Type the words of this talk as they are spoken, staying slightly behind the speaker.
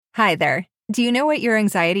Hi there. Do you know what your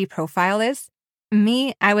anxiety profile is?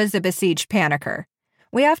 Me, I was a besieged panicker.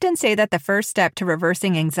 We often say that the first step to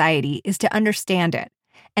reversing anxiety is to understand it.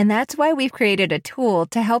 And that's why we've created a tool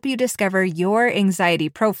to help you discover your anxiety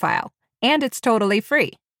profile. And it's totally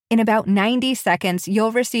free. In about 90 seconds,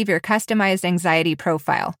 you'll receive your customized anxiety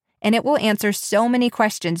profile, and it will answer so many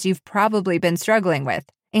questions you've probably been struggling with,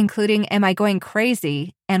 including, am I going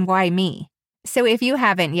crazy and why me? So if you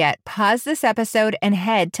haven't yet, pause this episode and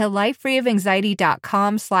head to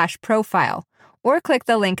lifefreeofanxiety.com/profile or click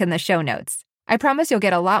the link in the show notes. I promise you'll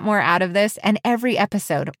get a lot more out of this and every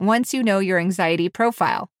episode once you know your anxiety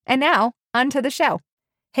profile. And now, on to the show.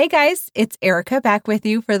 Hey guys, it's Erica back with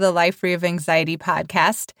you for the Life Free of Anxiety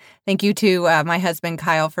podcast. Thank you to my husband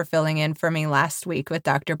Kyle for filling in for me last week with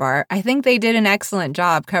Dr. Barr. I think they did an excellent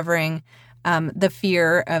job covering the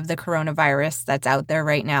fear of the coronavirus that's out there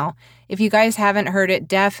right now. If you guys haven't heard it,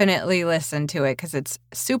 definitely listen to it because it's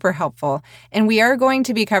super helpful. And we are going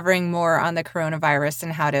to be covering more on the coronavirus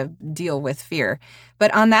and how to deal with fear.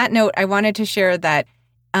 But on that note, I wanted to share that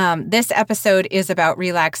this episode is about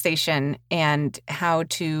relaxation and how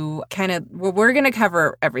to we're going to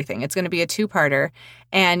cover everything. It's going to be a two-parter,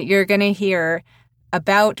 and you're going to hear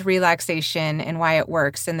about relaxation and why it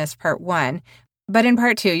works in this part one. But in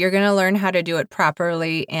part two, you're going to learn how to do it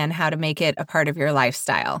properly and how to make it a part of your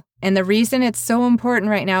lifestyle. And the reason it's so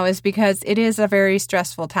important right now is because it is a very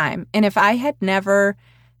stressful time. And if I had never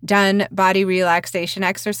done body relaxation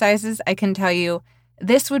exercises, I can tell you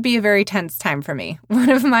this would be a very tense time for me. One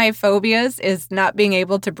of my phobias is not being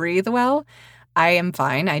able to breathe well. I am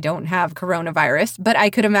fine. I don't have coronavirus, but I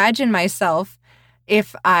could imagine myself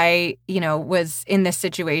if I, was in this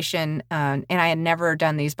situation and I had never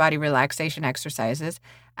done these body relaxation exercises.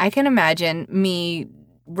 I can imagine me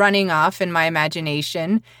running off in my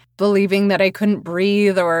imagination, believing that I couldn't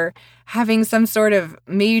breathe or having some sort of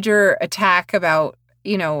major attack about,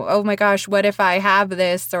 oh my gosh, what if I have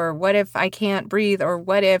this, or what if I can't breathe, or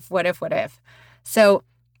what if. So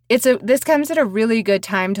this comes at a really good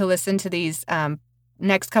time to listen to these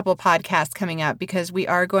next couple podcasts coming up, because we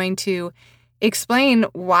are going to explain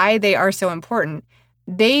why they are so important.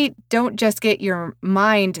 They don't just get your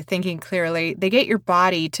mind thinking clearly, they get your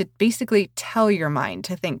body to basically tell your mind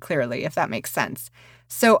to think clearly, if that makes sense.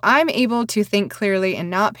 So I'm able to think clearly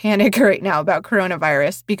and not panic right now about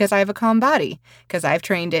coronavirus because I have a calm body, because I've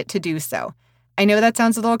trained it to do so. I know that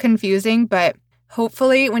sounds a little confusing, but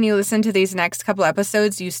hopefully when you listen to these next couple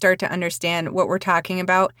episodes, you start to understand what we're talking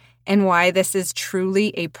about and why this is truly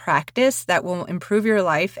a practice that will improve your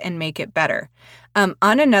life and make it better. On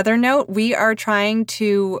another note, we are trying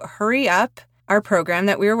to hurry up our program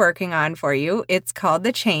that we're working on for you. It's called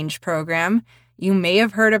the Change Program. You may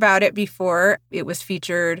have heard about it before. It was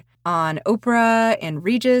featured on Oprah and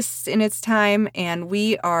Regis in its time, and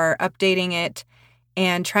we are updating it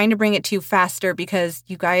and trying to bring it to you faster because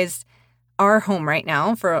you guys are home right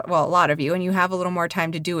now a lot of you, and you have a little more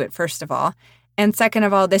time to do it, first of all. And second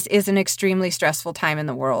of all, this is an extremely stressful time in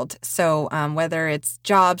the world. So whether it's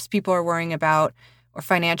jobs people are worrying about, or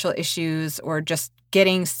financial issues, or just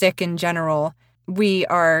getting sick in general, we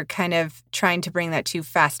are kind of trying to bring that to you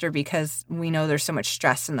faster because we know there's so much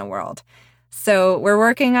stress in the world. So we're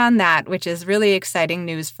working on that, which is really exciting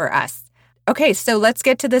news for us. Okay, so let's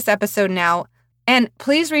get to this episode now. And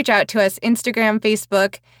please reach out to us, Instagram,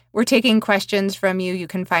 Facebook. We're taking questions from you. You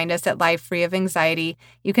can find us at Life Free of Anxiety.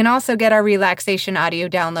 You can also get our relaxation audio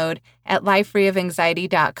download at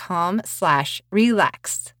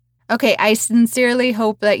lifefreeofanxiety.com/relax. Okay, I sincerely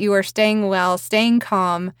hope that you are staying well, staying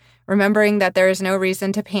calm, remembering that there is no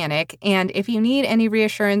reason to panic. And if you need any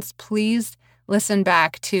reassurance, please listen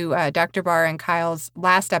back to Dr. Barr and Kyle's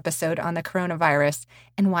last episode on the coronavirus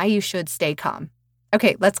and why you should stay calm.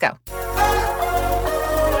 Okay, let's go.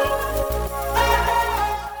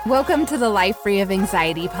 Welcome to the Life Free of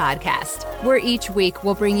Anxiety podcast, where each week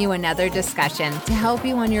we'll bring you another discussion to help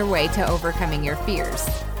you on your way to overcoming your fears.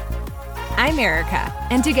 I'm Erica,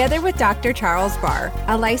 and together with Dr. Charles Barr,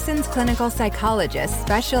 a licensed clinical psychologist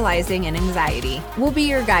specializing in anxiety, we'll be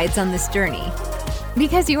your guides on this journey.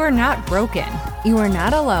 Because you are not broken, you are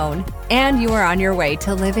not alone, and you are on your way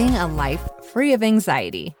to living a life free of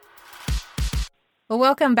anxiety. Well,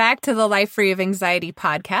 welcome back to the Life Free of Anxiety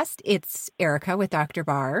podcast. It's Erica with Dr.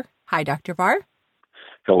 Barr. Hi, Dr. Barr.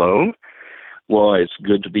 Hello. Well, it's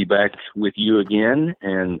good to be back with you again.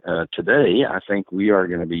 And today, I think we are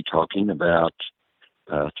going to be talking about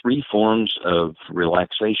 3 forms of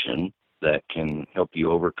relaxation that can help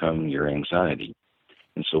you overcome your anxiety.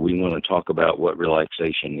 And so we want to talk about what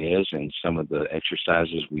relaxation is and some of the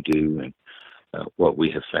exercises we do and what we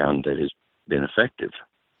have found that has been effective.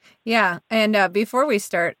 Yeah. And before we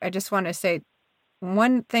start, I just want to say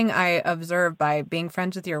one thing I observed by being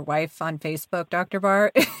friends with your wife on Facebook, Dr.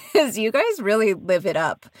 Barr, is you guys really live it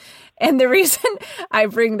up. And the reason I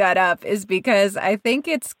bring that up is because I think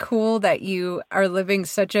it's cool that you are living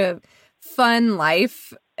such a fun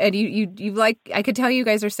life. And you like, I could tell you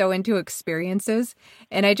guys are so into experiences.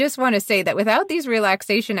 And I just want to say that without these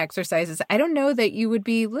relaxation exercises, I don't know that you would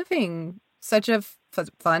be living such a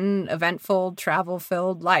fun, eventful,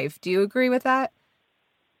 travel-filled life. Do you agree with that?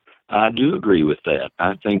 I do agree with that.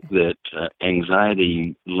 I think that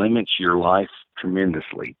anxiety limits your life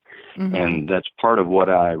tremendously. Mm-hmm. And that's part of what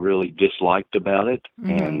I really disliked about it.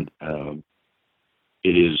 Mm-hmm. And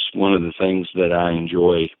it is one of the things that I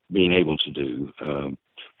enjoy being able to do.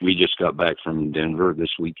 We just got back from Denver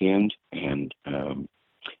this weekend, and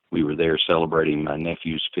we were there celebrating my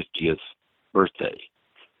nephew's 50th birthday.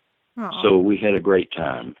 Aww. So we had a great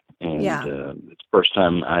time. And Yeah. it's the first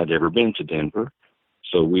time I had ever been to Denver.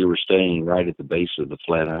 So we were staying right at the base of the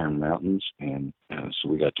Flatiron Mountains, and so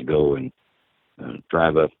we got to go and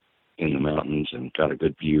drive up in the mountains and got a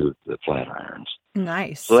good view of the Flatirons.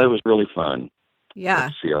 Nice. So that was really fun. Yeah.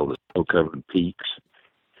 To see all the snow-covered peaks.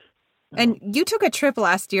 And you took a trip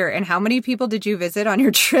last year, and how many people did you visit on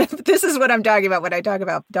your trip? This is what I'm talking about when I talk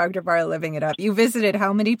about Dr. Barr living it up. You visited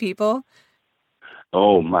how many people?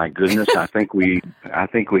 Oh my goodness! I think we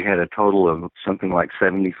had a total of something like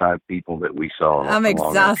 75 people that we saw. I'm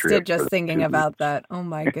exhausted just thinking 2 about weeks. that. Oh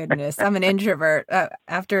my goodness! I'm an introvert.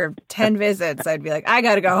 After 10 visits, I'd be like, I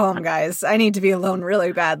got to go home, guys. I need to be alone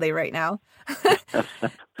really badly right now.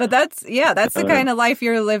 But that's the kind of life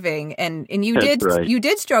you're living, and you did right. You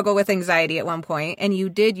did struggle with anxiety at one point, and you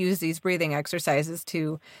did use these breathing exercises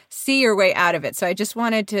to see your way out of it. So I just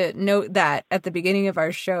wanted to note that at the beginning of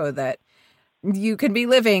our show that you can be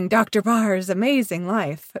living Dr. Barr's amazing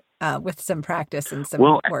life with some practice and some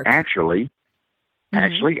work. Actually,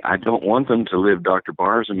 I don't want them to live Dr.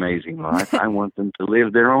 Barr's amazing life. I want them to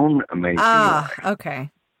live their own amazing life.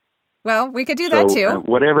 Okay. Well, we could do that too.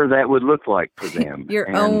 Whatever that would look like for them.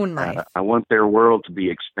 Your own life. I want their world to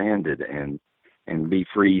be expanded and be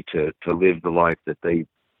free to live the life that they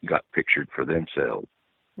got pictured for themselves.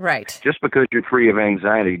 Right. Just because you're free of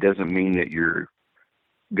anxiety doesn't mean that you're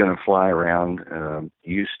going to fly around.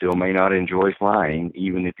 You still may not enjoy flying,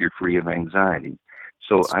 even if you're free of anxiety.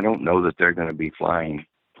 So I don't know that they're going to be flying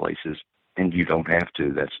places, and you don't have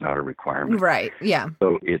to. That's not a requirement. Right, yeah.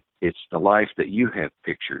 So it's the life that you have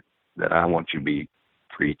pictured that I want you to be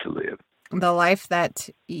free to live. The life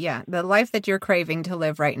that you're craving to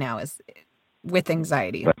live right now is with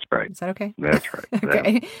anxiety. That's right. Is that okay? That's right.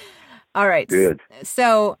 Okay. All right. Good.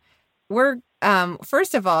 So we're,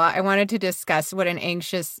 first of all, I wanted to discuss what an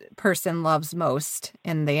anxious person loves most.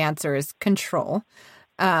 And the answer is control.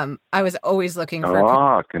 I was always looking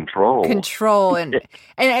for control. Control.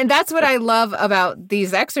 And that's what I love about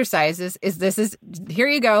these exercises is here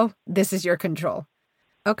you go. This is your control.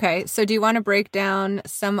 Okay. So do you want to break down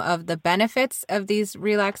some of the benefits of these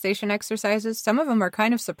relaxation exercises? Some of them are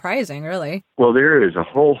kind of surprising, really. Well, there is a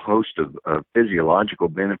whole host of physiological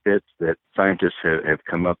benefits that scientists have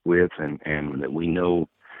come up with and that we know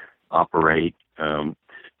operate.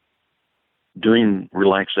 Doing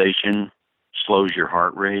relaxation slows your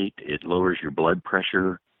heart rate. It lowers your blood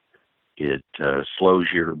pressure. It slows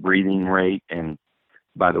your breathing rate. And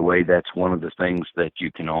by the way, that's one of the things that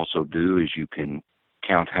you can also do is you can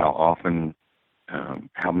count how often,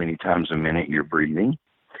 how many times a minute you're breathing.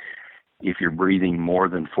 If you're breathing more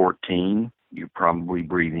than 14, you're probably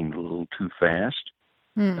breathing a little too fast.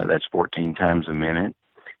 That's 14 times a minute.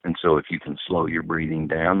 And so if you can slow your breathing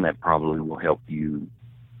down, that probably will help you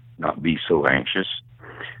not be so anxious.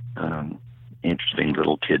 Interesting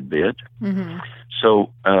little tidbit. Mm-hmm.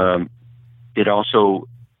 So it also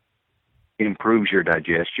improves your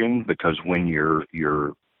digestion because when you're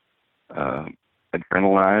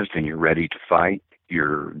adrenalized and you're ready to fight,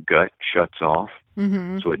 your gut shuts off,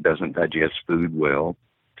 so it doesn't digest food well.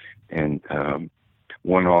 And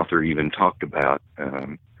one author even talked about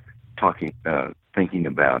thinking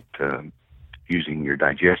about using your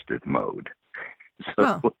digestive mode,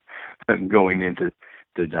 so going into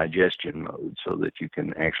the digestion mode so that you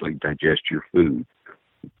can actually digest your food.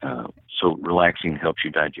 So relaxing helps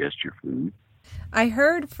you digest your food. I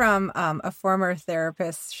heard from a former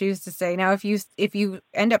therapist. She used to say, now if you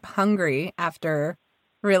end up hungry after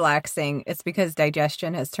relaxing, it's because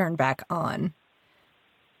digestion has turned back on.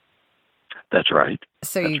 That's right.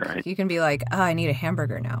 So you can be like, I need a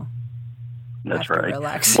hamburger now. That's right.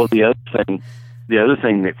 Relaxing. Well, the other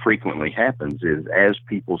thing that frequently happens is as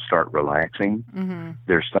people start relaxing,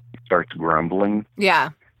 their stomach starts grumbling. Yeah.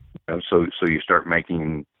 So you start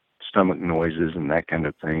making stomach noises and that kind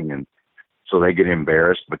of thing. And so they get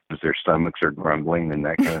embarrassed because their stomachs are grumbling and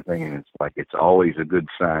that kind of thing. And it's like, it's always a good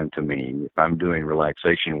sign to me if I'm doing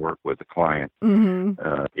relaxation work with a client.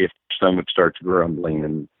 If stomach starts grumbling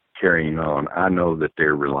and carrying on, I know that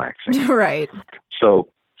they're relaxing. Right. So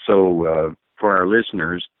for our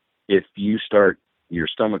listeners, if your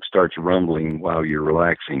stomach starts rumbling while you're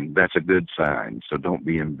relaxing, that's a good sign. So don't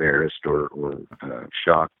be embarrassed or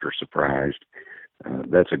shocked or surprised.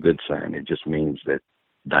 That's a good sign. It just means that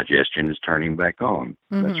digestion is turning back on.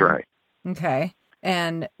 That's right. Okay.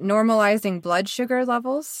 And normalizing blood sugar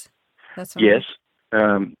levels? Yes,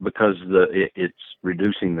 because it's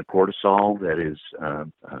reducing the cortisol that is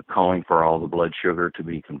calling for all the blood sugar to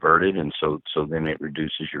be converted, and so then it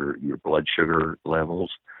reduces your blood sugar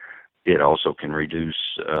levels. It also can reduce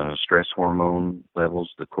stress hormone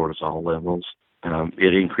levels, the cortisol levels.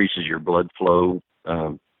 It increases your blood flow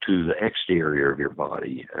to the exterior of your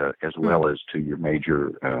body, as well as to your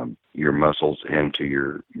major, your muscles and to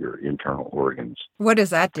your internal organs. What does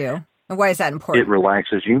that do? And why is that important? It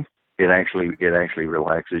relaxes you. It actually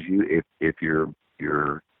relaxes you. If your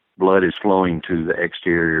blood is flowing to the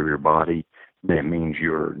exterior of your body, that means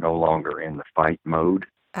you're no longer in the fight mode.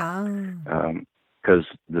 Because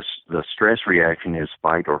the stress reaction is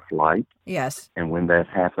fight or flight. Yes. And when that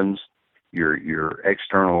happens, your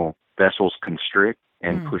external vessels constrict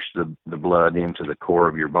and push the blood into the core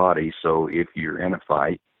of your body. So if you're in a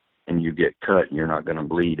fight and you get cut, you're not going to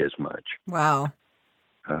bleed as much. Wow.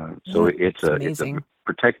 So it's a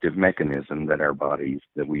protective mechanism that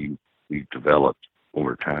we've developed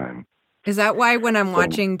over time. Is that why when I'm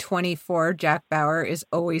watching 24, Jack Bauer is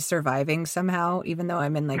always surviving somehow, even though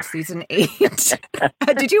I'm in like season 8?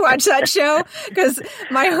 Did you watch that show? Because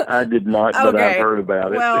I did not, but I've heard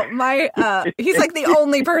about it. Well, he's like the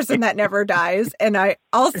only person that never dies. And I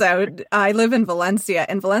live in Valencia,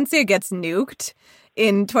 and Valencia gets nuked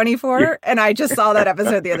in 24, and I just saw that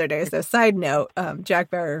episode the other day. So side note, Jack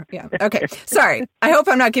Bauer, yeah. Okay, sorry. I hope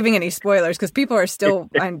I'm not giving any spoilers because people are still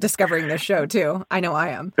discovering this show too. I know I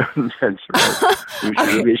am. That's right. We should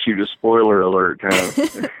have issued a spoiler alert.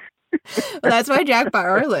 Well, that's why Jack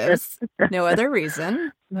Bauer lives. No other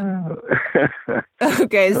reason.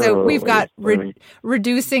 Okay, so we've got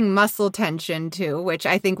reducing muscle tension too, which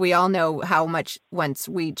I think we all know how much once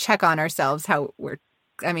we check on ourselves, how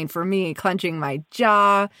for me, clenching my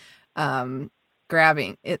jaw,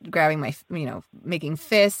 grabbing my, making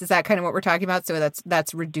fists. Is that kind of what we're talking about? So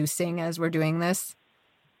that's reducing as we're doing this?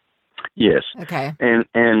 Yes. Okay.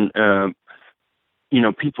 And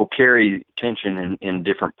people carry tension in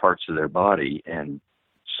different parts of their body. And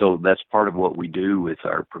so that's part of what we do with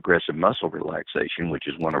our progressive muscle relaxation, which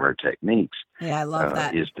is one of our techniques. Yeah, I love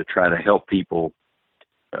that. Is to try to help people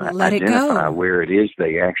let identify it go. Where it is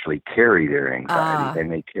they actually carry their anxiety. They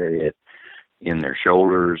may carry it in their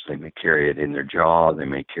shoulders, they may carry it in their jaw, they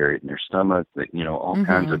may carry it in their stomach, all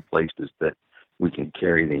kinds of places that we can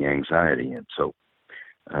carry the anxiety in. So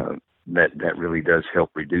that really does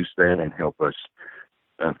help reduce that and help us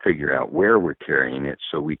figure out where we're carrying it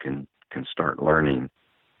so we can start learning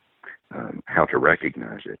how to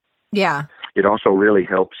recognize it. Yeah. It also really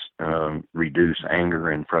helps reduce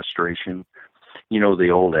anger and frustration. The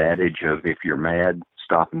old adage of if you're mad,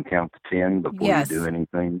 stop and count to 10 before you do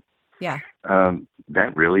anything. Yeah.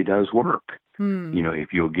 That really does work.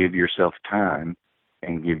 If you'll give yourself time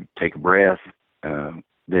and take a breath,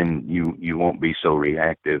 then you won't be so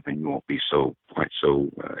reactive and you won't be quite so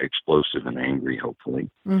explosive and angry, hopefully.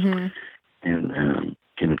 And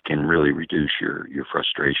can really reduce your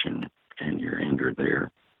frustration and your anger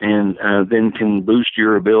there. And then can boost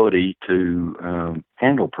your ability to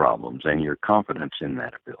handle problems and your confidence in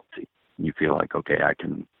that ability. You feel like, okay, I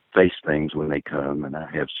can face things when they come, and I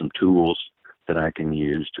have some tools that I can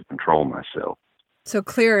use to control myself. So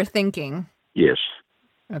clearer thinking. Yes.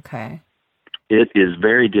 Okay. It is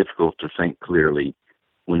very difficult to think clearly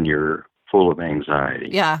when you're full of anxiety.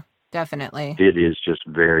 Yeah, definitely. It is just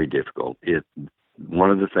very difficult.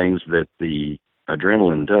 One of the things that the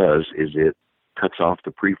adrenaline does is it cuts off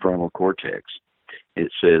the prefrontal cortex.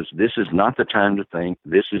 It says, this is not the time to think,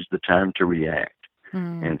 this is the time to react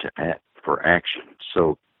and to act for action.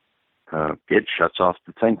 So it shuts off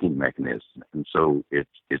the thinking mechanism. And so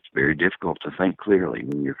it's very difficult to think clearly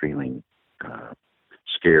when you're feeling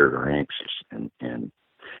scared or anxious and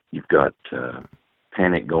you've got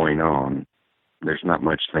panic going on. There's not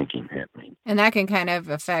much thinking happening. And that can kind of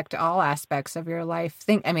affect all aspects of your life.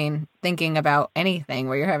 Thinking about anything,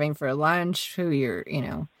 where you're having for lunch, who you're,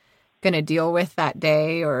 going to deal with that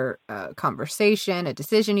day, or a conversation, a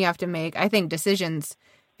decision you have to make. I think decisions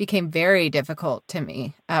became very difficult to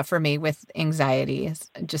me, for me with anxiety. It's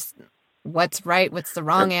just what's right, what's the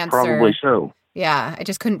wrong answer. Probably so. Yeah, I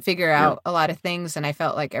just couldn't figure out a lot of things, and I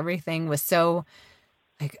felt like everything was so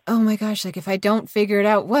like, oh my gosh, like if I don't figure it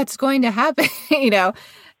out, what's going to happen?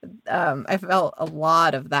 I felt a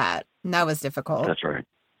lot of that, and that was difficult. That's right.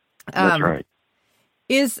 That's right.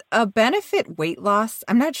 Is a benefit weight loss?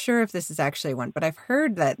 I'm not sure if this is actually one, but I've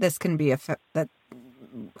heard that this can be that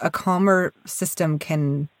a calmer system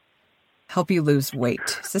can help you lose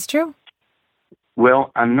weight. Is this true?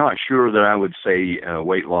 Well, I'm not sure that I would say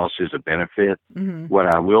weight loss is a benefit. Mm-hmm.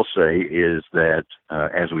 What I will say is that,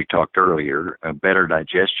 as we talked earlier, better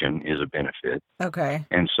digestion is a benefit. Okay.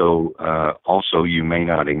 And so also you may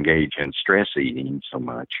not engage in stress eating so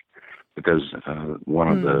much because one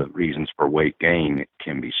of the reasons for weight gain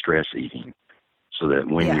can be stress eating. So that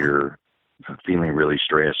when you're feeling really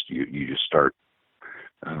stressed, you just start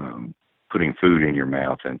putting food in your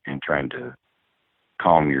mouth and trying to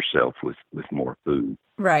calm yourself with more food.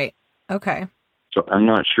 Right. Okay. So I'm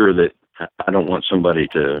not sure that I don't want somebody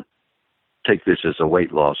to take this as a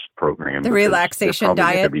weight loss program. The relaxation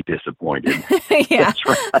diet. To be disappointed. Yeah. That's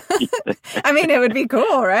right. I mean, it would be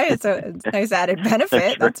cool, right? It's a nice added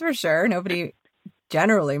benefit. That's for sure. Nobody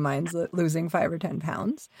generally minds losing 5 or 10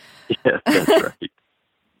 pounds. Yeah, that's right.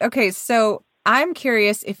 Okay. So I'm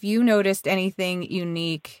curious if you noticed anything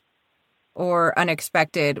unique or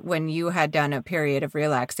unexpected when you had done a period of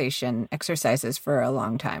relaxation exercises for a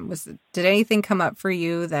long time. Did anything come up for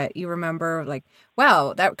you that you remember, like,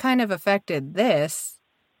 wow, that kind of affected this,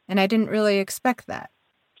 and I didn't really expect that?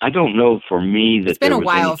 I don't know for me that it's been there a was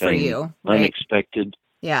while for anything you, right? Unexpected.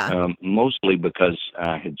 Yeah. Mostly because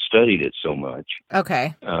I had studied it so much.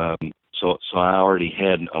 Okay. So I already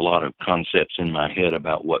had a lot of concepts in my head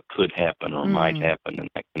about what could happen or might happen and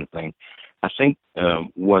that kind of thing. I think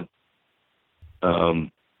what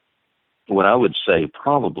I would say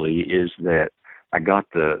probably is that I got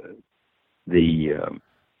a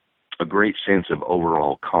great sense of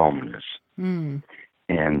overall calmness and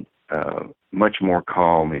much more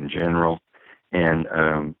calm in general, and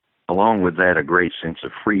along with that, a great sense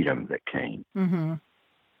of freedom that came. Mm-hmm.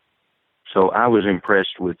 So I was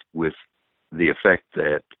impressed with the effect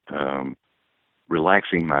that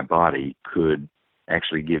relaxing my body could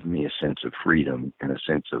actually give me a sense of freedom and a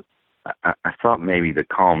sense of I thought maybe the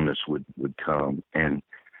calmness would come, and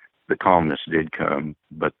the calmness did come,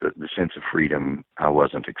 but the sense of freedom, I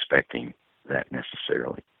wasn't expecting that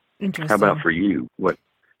necessarily. Interesting. How about for you? What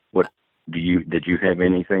did you have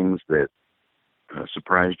any things that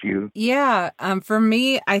surprised you? Yeah. For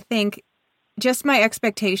me, I think just my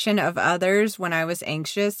expectation of others when I was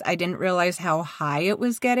anxious, I didn't realize how high it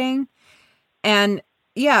was getting. And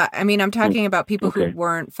yeah, I mean, I'm talking about people who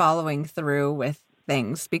weren't following through with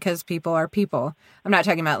things because people are people. I'm not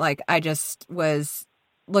talking about like I just was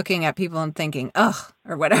looking at people and thinking, ugh,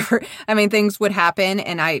 or whatever. I mean, things would happen.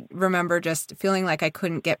 And I remember just feeling like I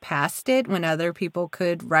couldn't get past it when other people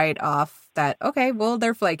could write off that, okay, well,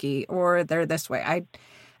 they're flaky or they're this way.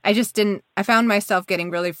 I just didn't, I found myself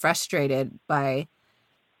getting really frustrated by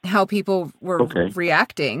how people were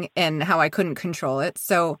reacting and how I couldn't control it.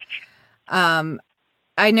 So,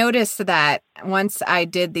 I noticed that once I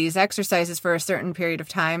did these exercises for a certain period of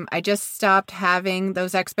time, I just stopped having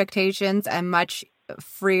those expectations. I'm much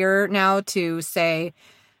freer now to say,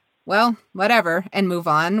 well, whatever, and move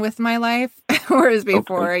on with my life. Whereas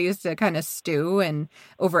before I used to kind of stew and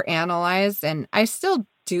overanalyze, and I still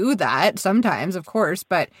do that sometimes, of course,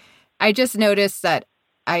 but I just noticed that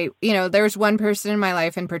there was one person in my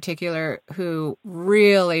life in particular who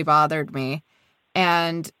really bothered me,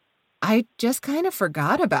 and I just kind of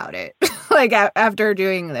forgot about it, like after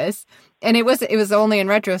doing this. And it was only in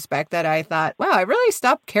retrospect that I thought, wow, I really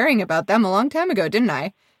stopped caring about them a long time ago, didn't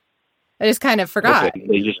I? I just kind of forgot. Okay.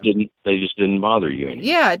 They just didn't bother you anymore.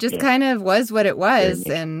 Yeah, it just kind of was what it was.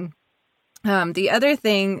 And the other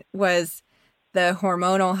thing was the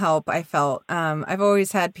hormonal help I felt. I've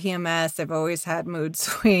always had PMS. I've always had mood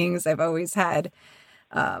swings. I've always had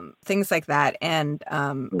things like that. And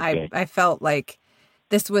I felt like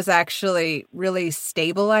this was actually really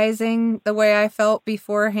stabilizing the way I felt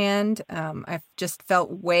beforehand. I just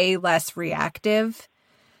felt way less reactive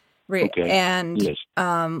and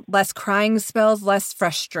less crying spells, less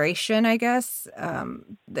frustration, I guess.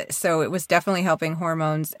 So it was definitely helping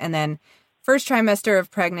hormones. And then first trimester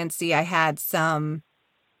of pregnancy, I had some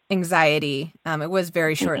anxiety. It was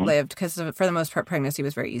very short-lived because for the most part, pregnancy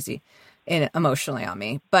was very easy emotionally on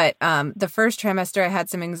me. But the first trimester, I had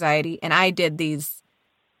some anxiety, and I did these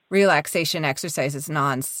relaxation exercises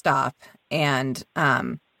nonstop, and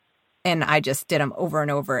I just did them over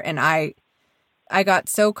and over. And I got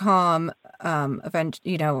so calm,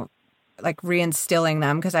 like reinstilling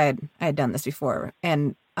them because I had done this before.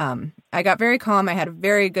 And I got very calm. I had a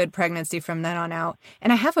very good pregnancy from then on out.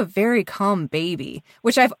 And I have a very calm baby,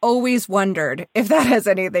 which I've always wondered if that has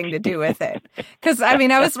anything to do with it. Because, I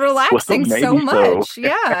mean, I was relaxing so much.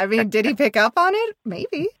 Yeah. I mean, did he pick up on it?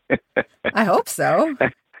 Maybe. I hope so.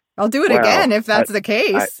 I'll do it again if that's the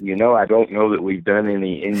case. I don't know that we've done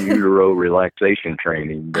any in utero relaxation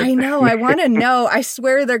training. But... I know. I want to know. I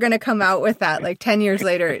swear they're going to come out with that like 10 years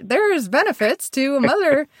later. There's benefits to a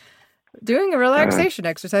mother doing a relaxation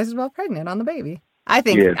exercises while pregnant on the baby. I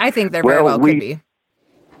think there very well could be.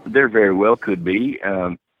 There very well could be.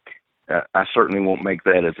 I certainly won't make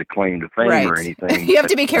that as a claim to fame or anything. You have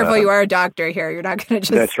to be careful. You are a doctor here. You're not going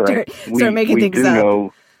to just start making things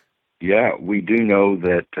up. We do know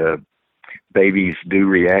that babies do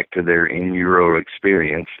react to their in utero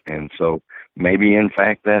experience, and so maybe in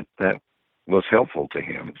fact that was helpful to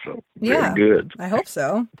him. So very good. I hope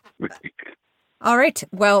so. All right.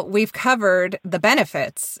 Well, we've covered the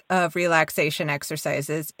benefits of relaxation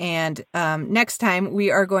exercises, and next time we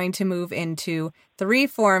are going to move into 3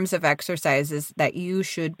 forms of exercises that you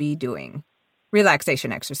should be doing.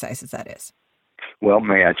 Relaxation exercises, that is. Well,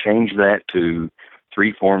 may I change that to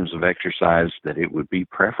 3 forms of exercise that it would be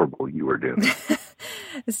preferable you were doing?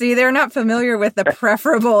 See, they're not familiar with the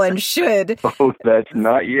preferable and should. Oh, that's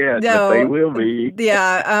not yet, but they will be.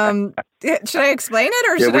 Yeah. Should I explain it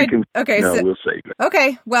or should I? Okay. No, we'll save it.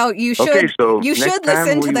 Okay. Well, you should. Okay, so you should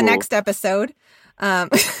listen to the next episode.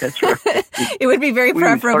 That's right. It would be very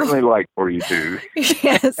preferable. We would certainly like for you to.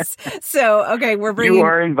 Yes. So, okay, we're bringing. You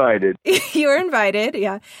are invited. You are invited.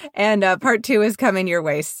 Yeah, and part 2 is coming your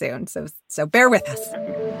way soon. So bear with us.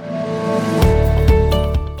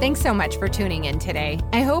 Thanks so much for tuning in today.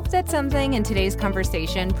 I hope that something in today's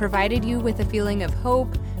conversation provided you with a feeling of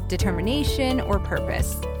hope, determination, or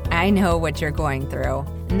purpose. I know what you're going through,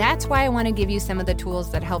 and that's why I want to give you some of the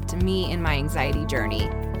tools that helped me in my anxiety journey.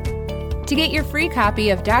 To get your free copy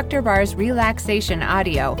of Dr. Barr's relaxation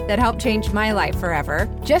audio that helped change my life forever,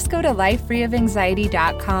 just go to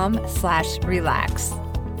lifefreeofanxiety.com/relax.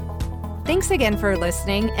 Thanks again for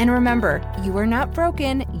listening, and remember, you are not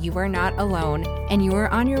broken, you are not alone, and you are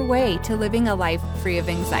on your way to living a life free of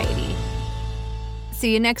anxiety.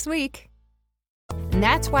 See you next week. And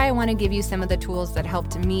that's why I want to give you some of the tools that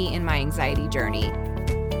helped me in my anxiety journey.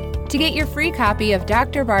 To get your free copy of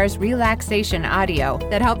Dr. Barr's relaxation audio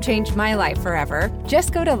that helped change my life forever,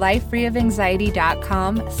 just go to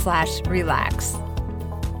lifefreeofanxiety.com/relax.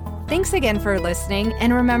 Thanks again for listening,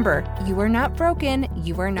 and remember, you are not broken,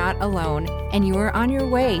 you are not alone, and you are on your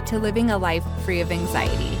way to living a life free of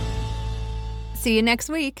anxiety. See you next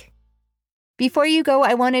week. Before you go,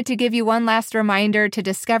 I wanted to give you one last reminder to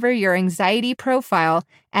discover your anxiety profile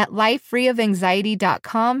at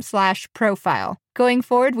lifefreeofanxiety.com/profile. Going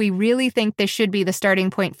forward, we really think this should be the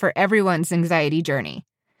starting point for everyone's anxiety journey.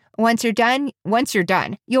 Once you're done,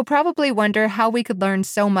 you'll probably wonder how we could learn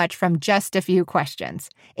so much from just a few questions.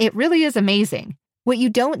 It really is amazing. What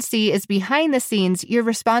you don't see is behind the scenes, your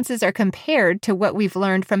responses are compared to what we've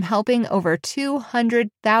learned from helping over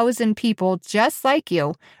 200,000 people just like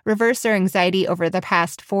you reverse their anxiety over the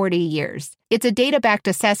past 40 years. It's a data-backed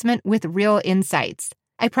assessment with real insights.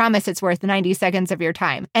 I promise it's worth 90 seconds of your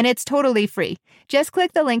time, and it's totally free. Just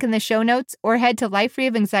click the link in the show notes or head to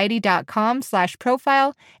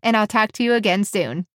lifefreeofanxiety.com/profile, and I'll talk to you again soon.